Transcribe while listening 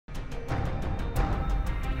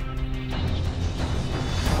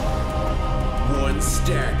American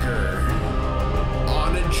stacker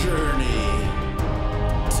on a journey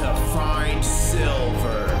to find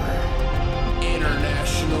silver.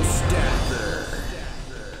 International stacker.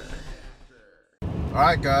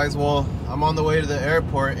 Alright guys, well I'm on the way to the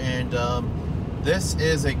airport, and this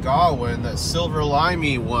is a GAW win that Silver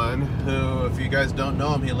Limey won, who, if you guys don't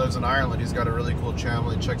know him, he lives in Ireland. He's got a really cool channel.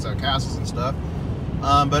 He checks out castles and stuff.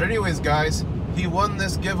 But anyways guys, he won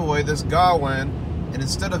this giveaway, this GAW win, and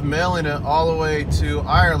instead of mailing it all the way to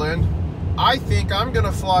Ireland, I think I'm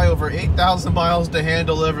gonna fly over 8,000 miles to hand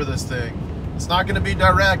deliver this thing. It's not gonna be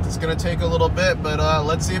direct, it's gonna take a little bit, but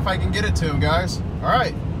let's see if I can get it to him, guys.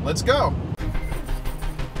 Alright, let's go.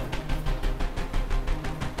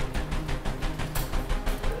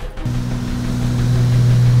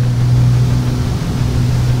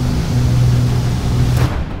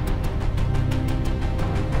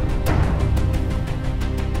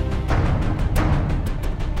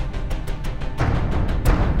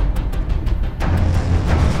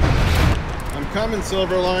 Coming,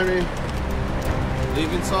 Silver Limey.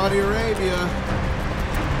 Leaving Saudi Arabia.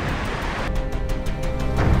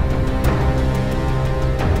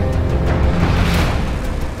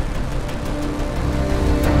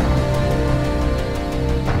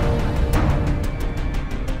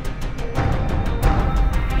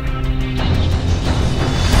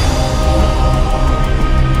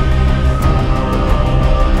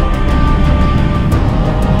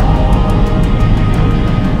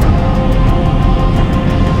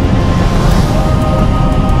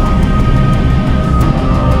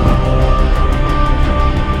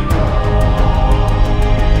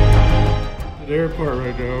 Airport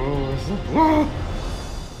right now.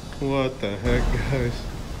 What the heck, guys?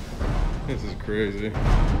 This is crazy.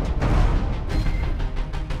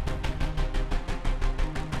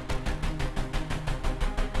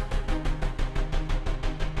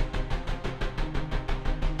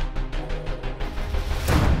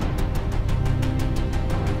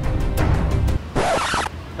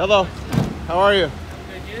 Hello, how are you?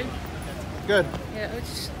 Good, you? Good. Yeah, I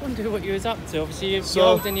just wondered what you was up to. Obviously, you're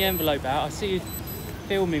holding the envelope out. I see you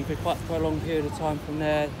filming for quite a long period of time from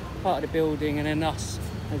there, part of the building, and then us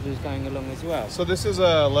as we was going along as well. So this is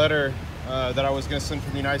a letter that I was going to send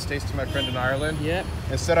from the United States to my friend in Ireland. Yep.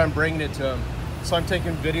 Instead, I'm bringing it to him. So I'm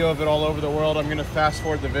taking video of it all over the world. I'm going to fast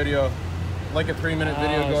forward the video, like a 3-minute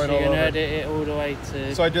video going so all you're over. gonna edit it all the way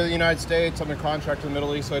to... So I did the United States, I'm in contract in the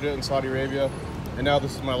Middle East, so I did it in Saudi Arabia. And now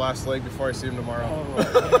this is my last leg before I see him tomorrow. Oh,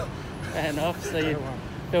 right. Fair enough. So you're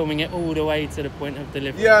filming it all the way to the point of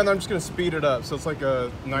delivery. Yeah, and I'm just gonna speed it up, so it's like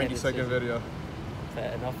a 90-second video.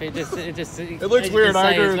 Fair enough. It looks weird.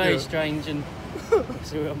 I agree It's with very you. strange, and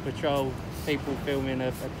so we're on patrol. People filming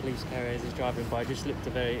a police carrier as he's driving by just looked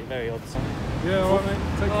very, very odd. Yeah, all right, mate.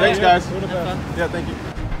 All Thanks, right. guys. Have fun. Yeah, thank you.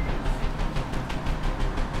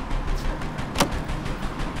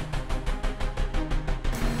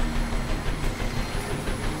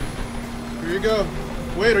 Here you go.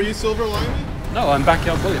 Wait, are you Silver Limey? No, I'm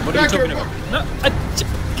backyard Bullion. What are you talking about? No,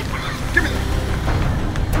 Give me that.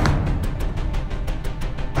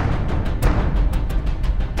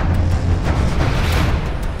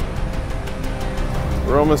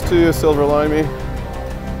 We're almost to you, Silver Limey.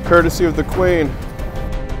 Courtesy of the Queen.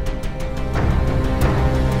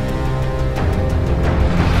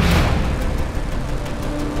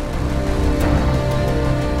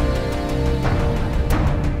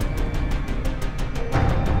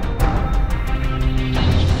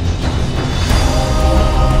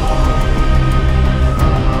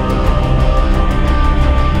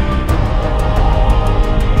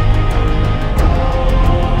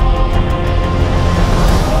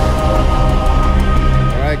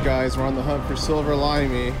 Guys, we're on the hunt for Silver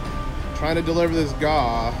Limey, trying to deliver this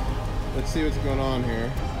GAW. Let's see what's going on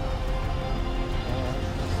here.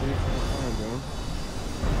 Let's see if we can find him.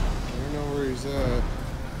 I don't know where he's at.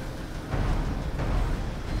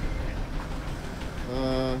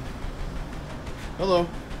 Hello.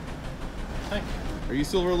 Hi. Are you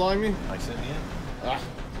Silver Limey? I certainly am. Ah,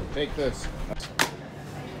 so take this.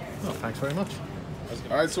 Oh, thanks very much.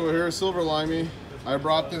 Alright, so we're here at Silver Limey. I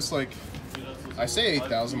brought this, like, I say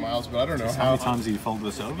 8,000 miles, but I don't know How many times have you folded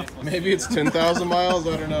this over? Maybe it's 10,000 miles,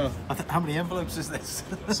 I don't know. How many envelopes is this?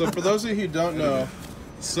 So for those of you who don't know,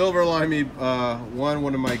 Silver Limey won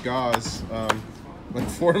one of my GAWs like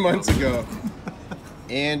 4 months ago.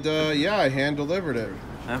 And yeah, I hand delivered it.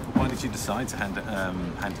 Why did you decide to hand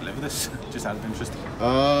deliver this? Just out of interest?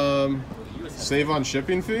 Save on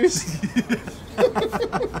shipping fees?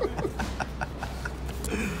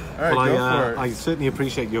 All right, well, go for it. I certainly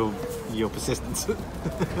appreciate your persistence.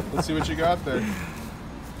 Let's see what you got there.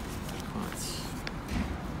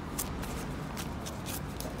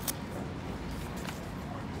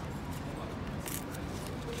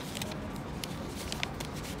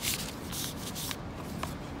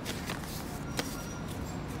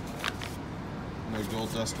 of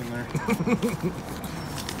gold dust in there.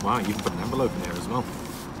 Wow, you can put an envelope in there as well.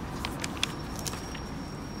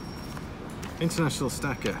 International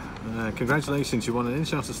Stacker. Congratulations, you won an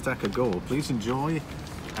International Stacker goal. Please enjoy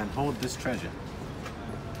and hoard this treasure.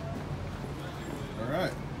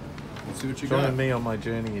 Alright. Let's see what you Join got. me on my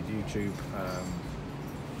journey at YouTube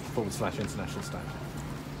 /International Stacker.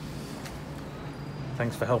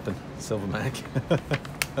 Thanks for helping, Silver Mag.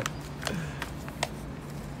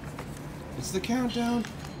 It's the countdown.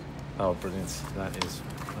 Oh, brilliant. That is.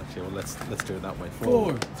 Actually, well, let's do it that way.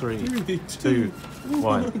 4, 3, 3, 2,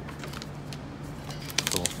 1.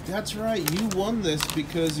 Cool. That's right, you won this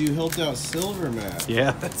because you helped out Silver Mag.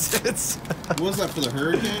 Yeah, that's it. What was that, for the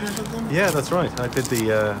hurricane or something? Yeah, that's right. I did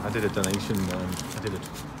the I did a donation. I think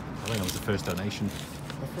it was the first donation.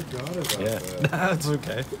 I forgot about Yeah, that. that's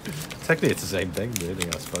okay. Technically, it's the same thing, really,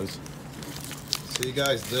 I suppose. So you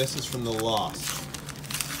guys, this is from the lost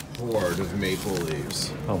hoard of maple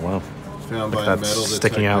leaves. Oh wow! Found Look, by a that's metal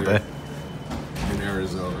sticking out there. detector in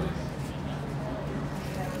Arizona.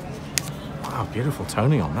 Wow, beautiful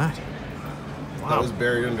toning on that. Wow. That was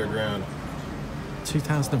buried underground.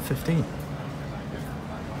 2015.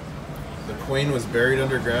 The Queen was buried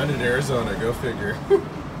underground in Arizona. Go figure.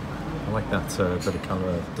 I like that bit of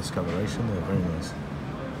colour discoloration there. Very nice.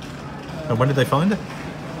 And when did they find it?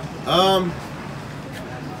 I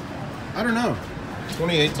don't know.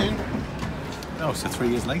 2018? Oh, so 3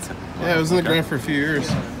 years later. Yeah, it was in the ground for a few years.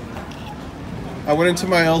 I went into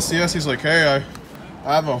my LCS. He's like, "Hey,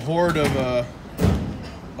 I have a hoard of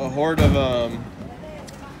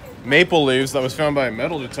maple leaves that was found by a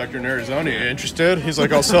metal detector in Arizona. You interested?" He's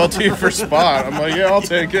like, "I'll sell it to you for spot." I'm like, "Yeah, I'll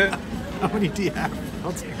take it." How many do you have?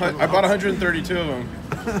 I'll take I bought 132 of them.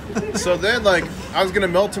 So then, like, I was gonna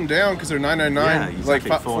melt them down because they're $9.99, like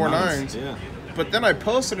four nines. Yeah. But then I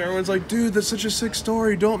posted, and everyone's like, "Dude, that's such a sick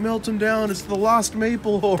story. Don't melt them down. It's the lost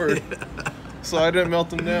maple hoard." So I didn't melt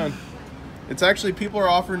them down. It's actually, people are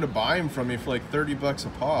offering to buy them from me for like $30 a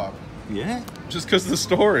pop, Yeah. just because of the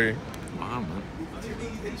story. Wow, man.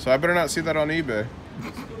 So I better not see that on eBay.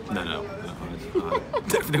 No. I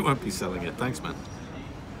definitely won't be selling it. Thanks, man.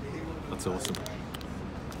 That's awesome.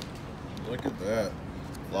 Look at that.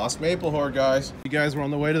 Lost maple hoard, guys. You guys were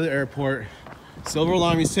on the way to the airport. Silver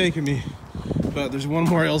Limey's taking me. But there's one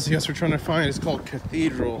more LCS we're trying to find. It's called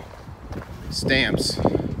Cathedral Stamps.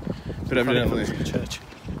 But evidently, Church.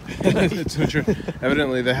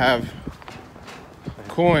 evidently they have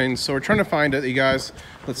coins. So we're trying to find it, you guys.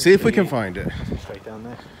 Let's see if we can find it. Straight down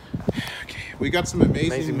there. Okay, we got some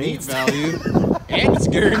amazing meat meat. value, and it's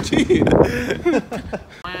guaranteed.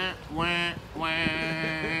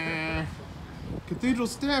 Cathedral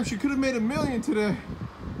Stamps. You could have made $1 million today.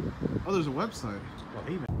 Oh, there's a website.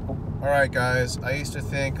 All right, guys. I used to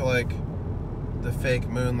think like the fake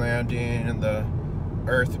moon landing and the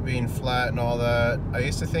Earth being flat and all that. I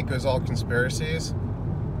used to think it was all conspiracies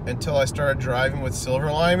until I started driving with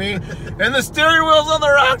Silver Limey, and the steering wheel's on the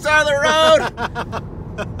wrong side of the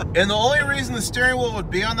road. And the only reason the steering wheel would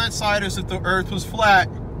be on that side is if the Earth was flat.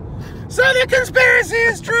 So the conspiracy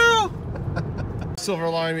is true. Silver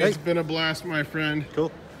Limey, it's been a blast, my friend.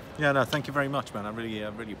 Cool. Yeah, no, thank you very much, man. I really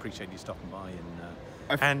appreciate you stopping by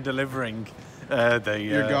and delivering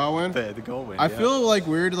Your GAW win? The GAW win. I yeah. feel like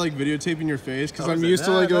weird, like videotaping your face because Oh, I'm is it? used to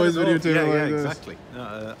No, like not always at all. videotaping Yeah, like this. exactly.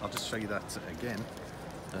 No, I'll just show you that again.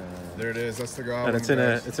 There it is. That's the GAW And one, it's in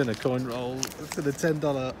guys. a coin roll. It's in a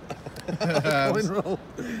 $10 coin roll.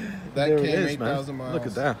 That There it came is, man. 8,000 miles. Look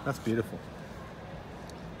at that. That's beautiful.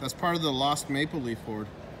 That's part of the lost maple leaf hoard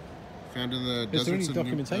found in the Is there any deserts of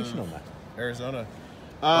documentation on that? Arizona.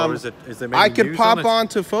 Or is there maybe I could news pop on it?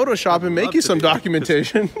 onto Photoshop I'd and make love you to some do that, 'cause-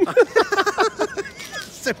 documentation.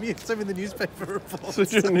 Send me the newspaper report.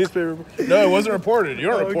 No, it wasn't reported. You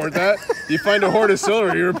don't report that. You find a hoard of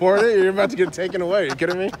silver, you report it, you're about to get taken away. You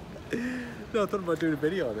kidding me? No, I thought about doing a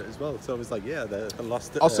video on it as well. So I was like, yeah, the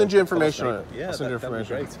lost. I'll send you information on it. Yeah, I'll send you that'd be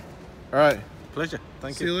information. great. All right. Pleasure.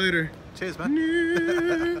 Thank See you you. later. Cheers,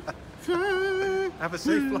 man. Have a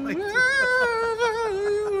safe flight.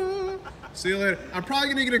 See you later. I'm probably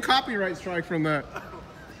going to get a copyright strike from that.